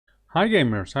Hi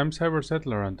gamers, I'm Cyber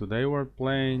Settler and today we're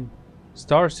playing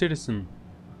Star Citizen.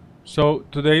 So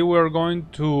today we're going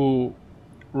to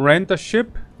rent a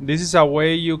ship. This is a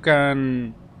way you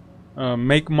can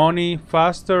make money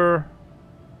faster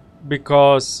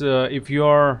because if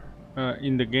you're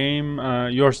in the game,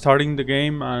 you're starting the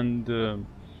game and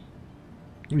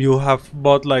you have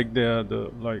bought like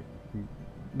the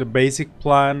basic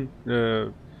plan.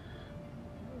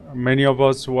 Many of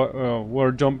us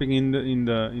were jumping in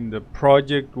the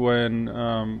project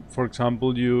when, for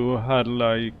example, you had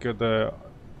like the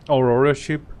Aurora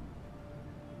ship.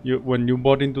 When you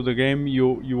bought into the game,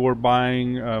 you were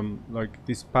buying like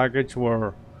this package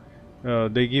where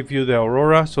they give you the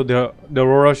Aurora, so the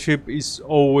Aurora ship is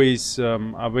always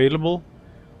available,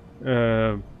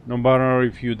 no matter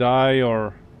if you die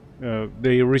or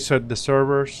they reset the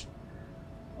servers.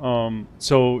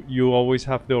 So you always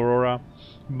have the Aurora.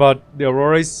 But the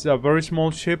Aurora is a very small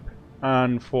ship,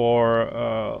 and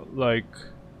for like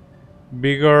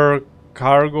bigger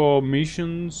cargo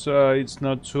missions, it's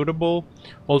not suitable.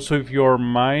 Also, if you're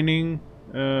mining,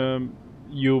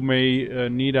 you may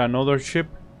need another ship.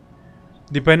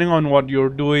 Depending on what you're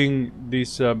doing,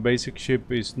 this basic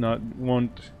ship is not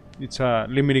won't. It's a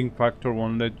limiting factor.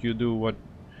 Won't let you do what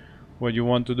you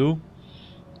want to do.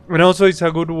 And also, it's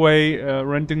a good way.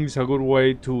 Renting is a good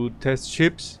way to test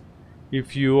ships.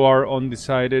 If you are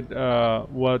undecided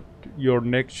what your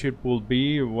next ship will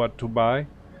be, what to buy,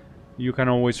 you can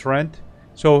always rent.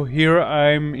 So here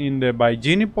I'm in the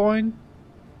Baijini point.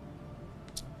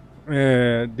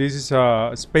 This is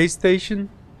a space station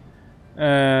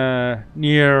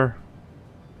near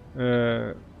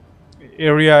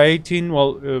area 18.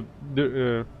 Well,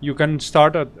 you can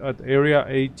start at area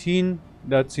 18.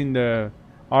 That's in the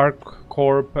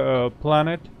ArcCorp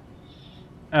planet.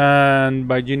 And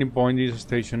Baijini Point is a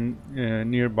station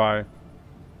nearby,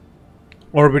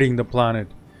 orbiting the planet.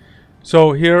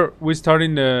 So here we start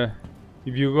in the,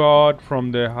 if you go out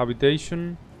from the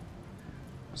habitation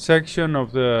section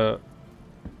of the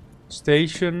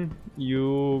station,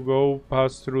 you go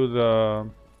pass through the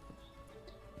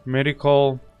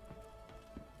medical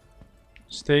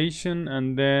station,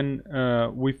 and then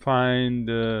we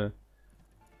find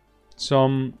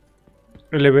some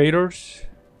elevators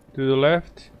to the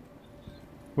left.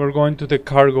 We're going to the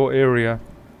cargo area.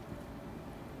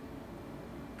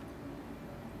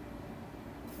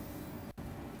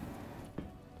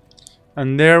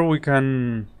 And there we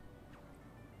can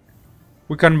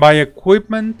buy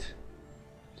equipment,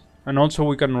 and also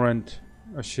we can rent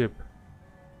a ship.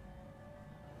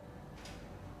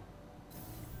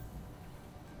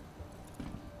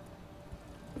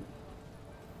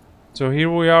 So here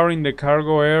we are in the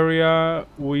cargo area.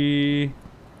 We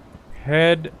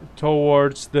head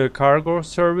towards the cargo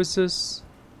services.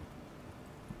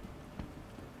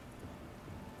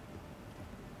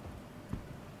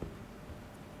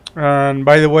 And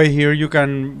by the way, here you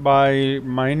can buy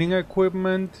mining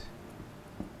equipment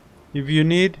if you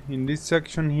need. In this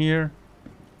section here,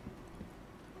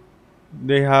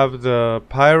 they have the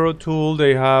pyro tool.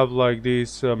 They have like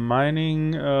these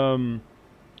mining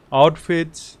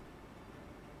outfits.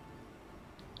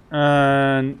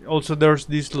 And also there's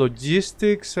this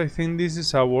logistics. I think this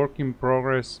is a work in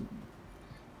progress.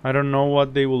 I don't know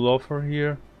what they will offer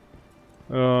here.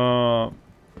 But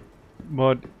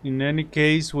in any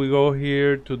case, we go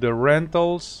here to the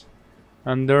rentals,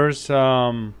 and there's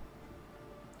a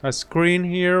screen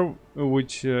here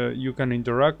which you can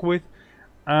interact with,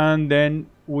 and then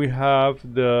we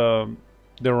have the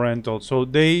rental. So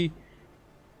they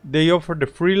offer the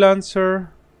freelancer.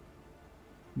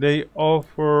 They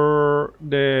offer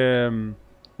the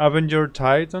Avenger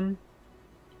Titan.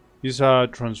 It's a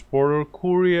transporter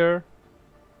courier.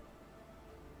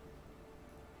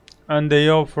 And they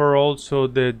offer also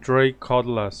the Drake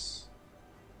Cutlass.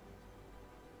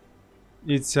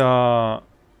 It's a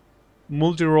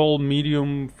multi-role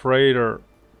medium freighter.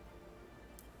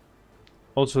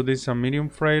 Also this is a medium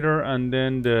freighter, and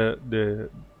then the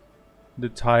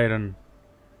Titan.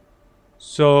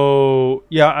 So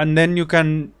yeah, and then you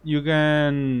can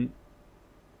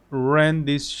rent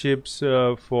these ships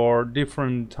for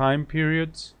different time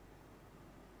periods,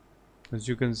 as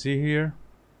you can see here.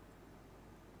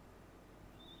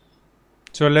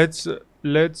 So let's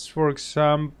for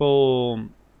example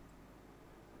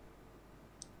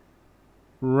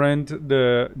rent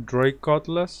the Drake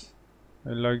Cutlass.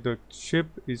 I like the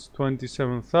ship. It's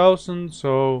 27,000.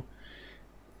 So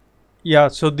yeah,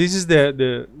 so this is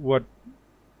the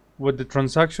what the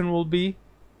transaction will be,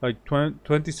 like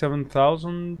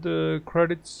 27,000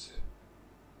 credits.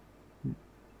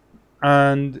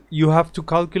 and you have to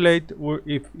calculate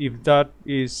if that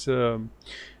is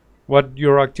what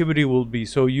your activity will be.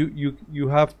 So you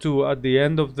have to, at the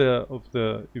end of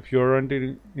the if you're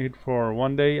renting it for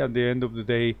one day, at the end of the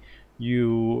day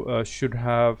you should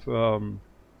have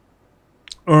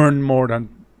earned more than,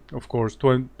 of course,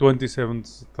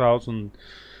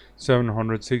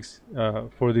 27,706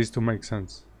 for this to make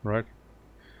sense, right?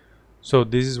 So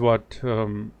this is what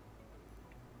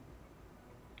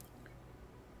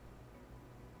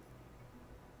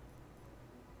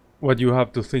you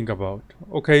have to think about.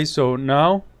 Okay, so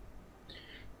now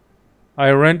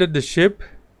I rented the ship,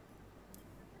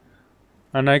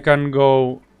 and I can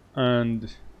go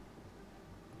and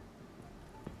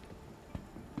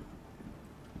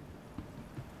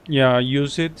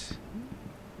use it.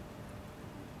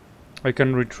 I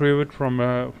can retrieve it from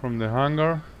the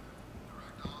hangar.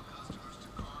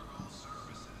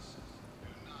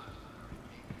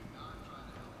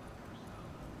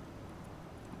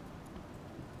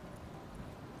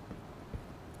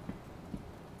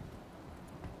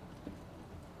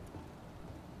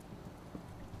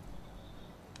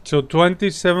 So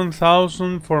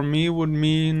 27,000 for me would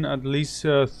mean at least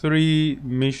 3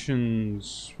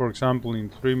 missions. For example, in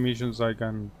 3 missions I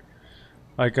can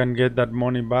get that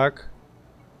money back.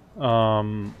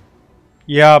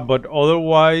 Yeah, but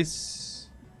otherwise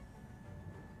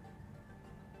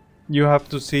you have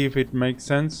to see if it makes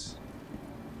sense.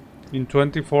 In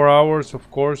 24 hours,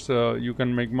 of course, you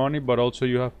can make money, but also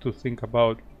you have to think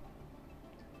about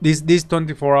this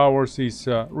 24 hours is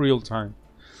real time.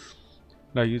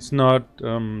 Like, it's not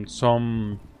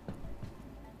some,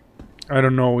 I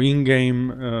don't know,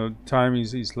 in-game time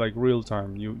is like real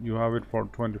time. You have it for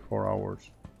 24 hours.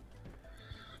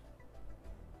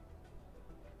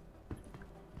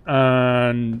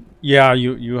 And yeah,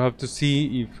 you have to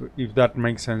see if that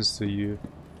makes sense to you.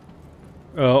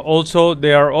 Also,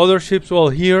 there are other ships. Well,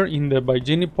 here in the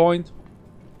Baijini Point,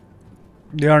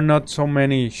 there are not so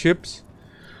many ships,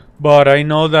 but I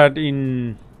know that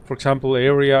in, for example,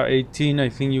 Area 18, I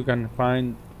think you can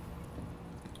find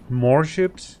more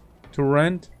ships to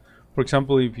rent. For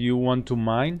example, if you want to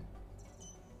mine.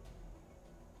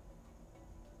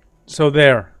 So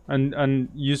there, and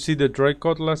you see the Drake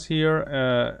Cutlass here,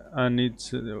 and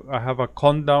it's I have a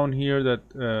countdown here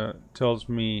that tells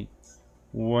me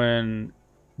when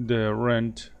the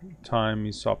rent time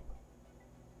is up,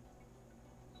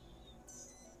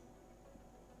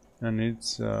 and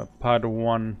it's pad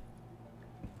 1.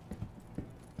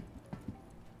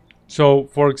 So,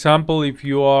 for example, if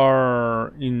you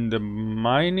are in the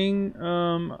mining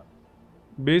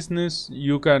business,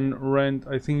 you can rent,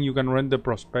 I think you can rent the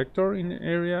Prospector in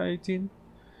Area 18.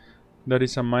 That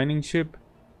is a mining ship.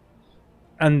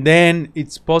 And then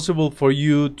it's possible for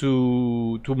you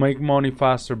to make money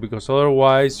faster, because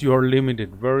otherwise you are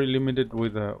limited, very limited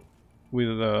with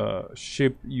the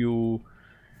ship you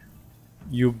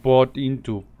bought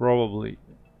into, probably.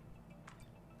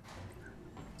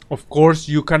 Of course,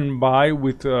 you can buy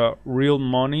with real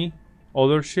money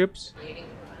other ships,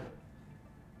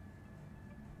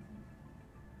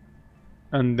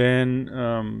 and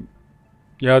then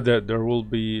yeah, there will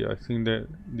be, I think that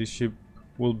this ship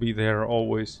will be there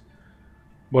always.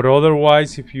 But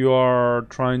otherwise, if you are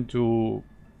trying to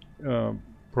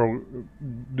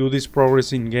do this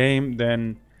progress in game,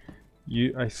 then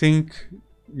I think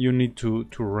you need to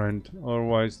rent.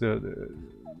 Otherwise, the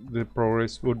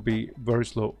progress would be very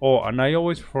slow. Oh, and I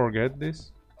always forget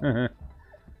this.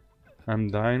 I'm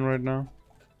dying right now.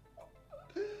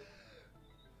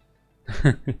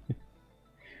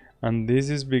 And this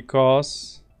is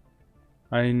because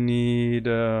I need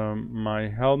my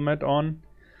helmet on.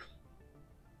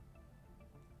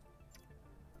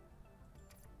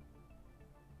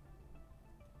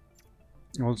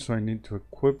 Also, I need to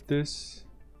equip this.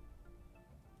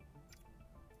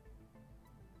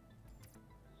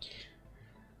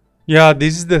 Yeah,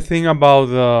 this is the thing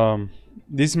about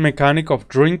this mechanic of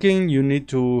drinking. You need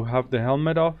to have the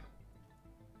helmet off.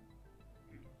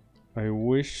 I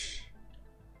wish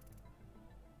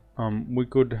we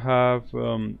could have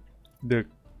the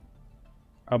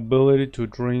ability to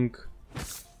drink.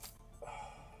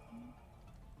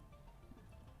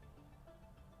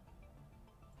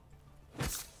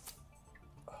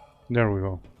 There we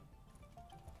go.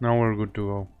 Now we're good to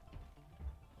go.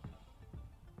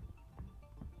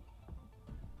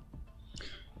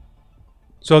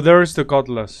 So there's the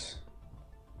Cutlass.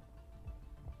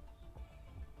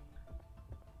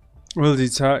 Well,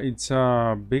 it's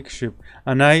a big ship,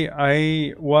 and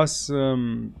I was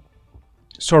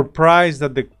surprised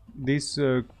that this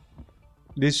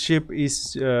ship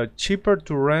is cheaper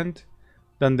to rent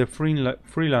than the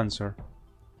freelancer.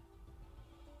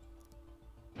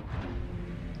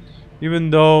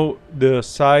 Even though the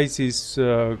size is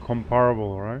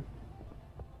comparable, right?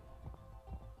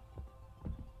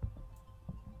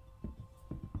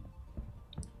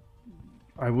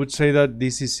 I would say that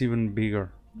this is even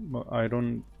bigger, but I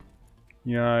don't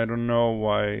know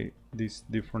why this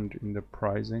different in the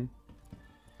pricing.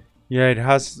 Yeah, it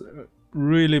has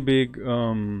really big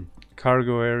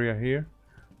cargo area here.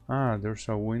 Ah, there's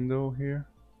a window here.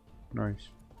 Nice.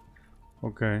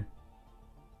 Okay.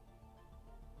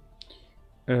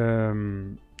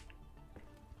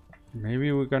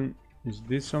 Maybe we can. Is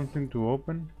this something to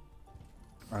open?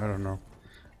 I don't know.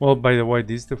 Well, by the way,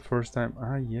 this is the first time.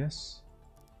 Ah, yes.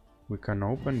 We can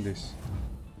open this.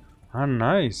 Ah,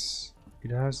 nice.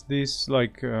 It has this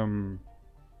like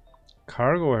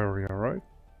cargo area, right?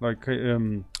 Like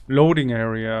loading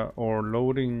area or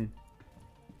loading.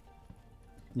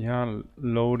 Yeah,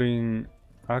 loading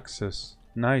access.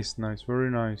 Nice, nice, very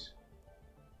nice.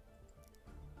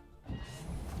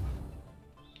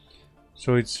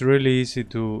 So it's really easy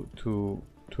to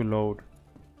load.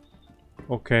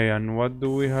 Okay, and what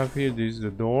do we have here? This is the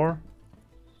door.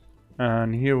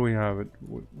 And here we have it.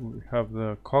 We have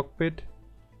the cockpit.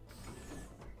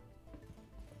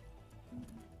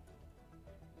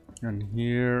 And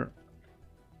here,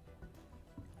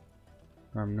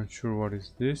 I'm not sure what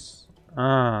is this.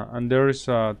 Ah, and there is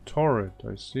a turret,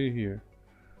 I see here.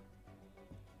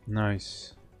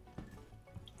 Nice.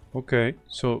 Okay,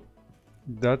 so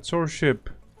that's our ship.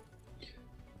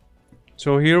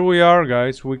 So here we are,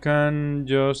 guys. We can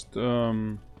just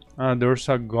there's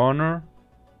a gunner.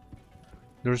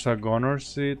 There's a gunner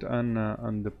seat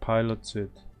and the pilot seat.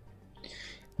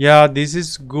 Yeah, this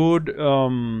is good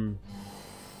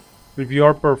if you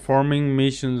are performing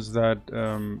missions that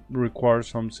require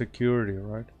some security,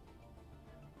 right?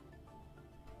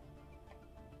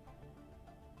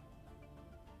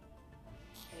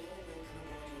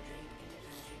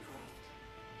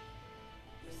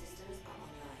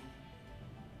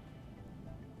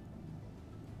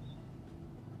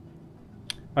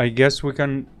 I guess we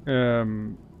can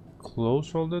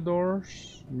close all the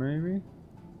doors, maybe?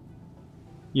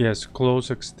 Yes,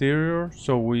 close exterior,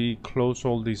 so we close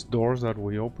all these doors that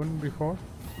we opened before.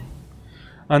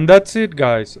 And that's it,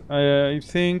 guys. I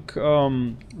think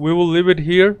we will leave it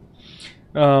here.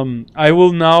 I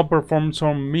will now perform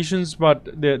some missions, but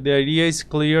the idea is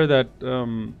clear that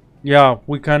yeah,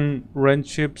 we can rent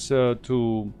ships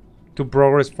to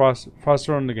progress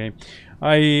faster on the game.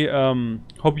 I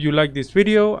hope you like this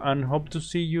video and hope to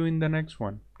see you in the next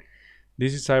one.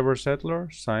 This is Cyber Settler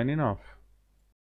signing off.